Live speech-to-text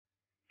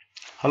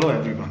Hello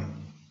everyone,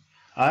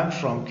 I am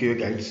from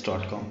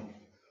QAguides.com.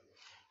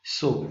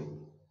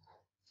 So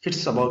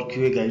it's about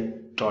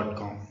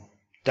QAguide.com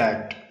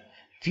that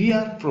we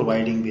are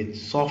providing with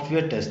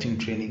software testing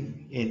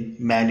training in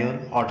manual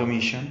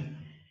automation.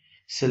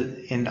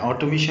 In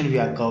automation we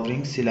are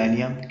covering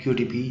Selenium,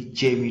 QTP,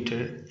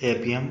 JMeter,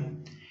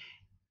 APM,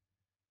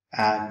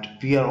 and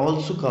we are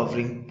also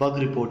covering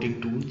bug reporting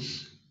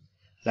tools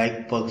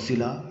like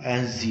Bugzilla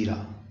and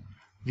Zira.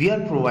 We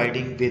are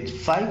providing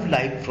with 5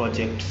 live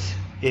projects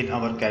in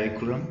our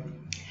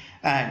curriculum,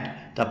 and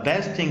the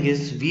best thing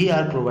is we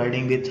are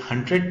providing with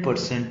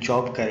 100%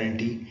 job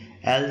guarantee,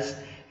 else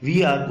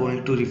we are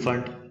going to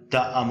refund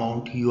the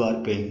amount you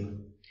are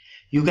paying.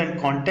 You can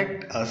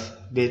contact us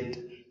with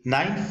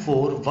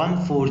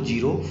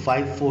 94140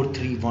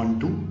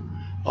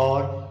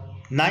 or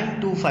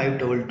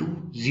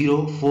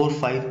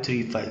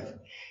 92522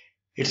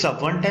 It's a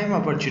one-time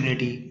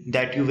opportunity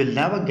that you will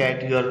never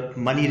get your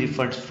money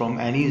refunds from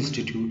any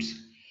institutes.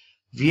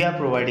 We are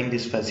providing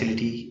this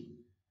facility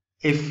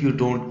if you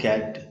don't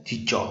get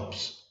the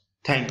jobs.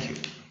 Thank you.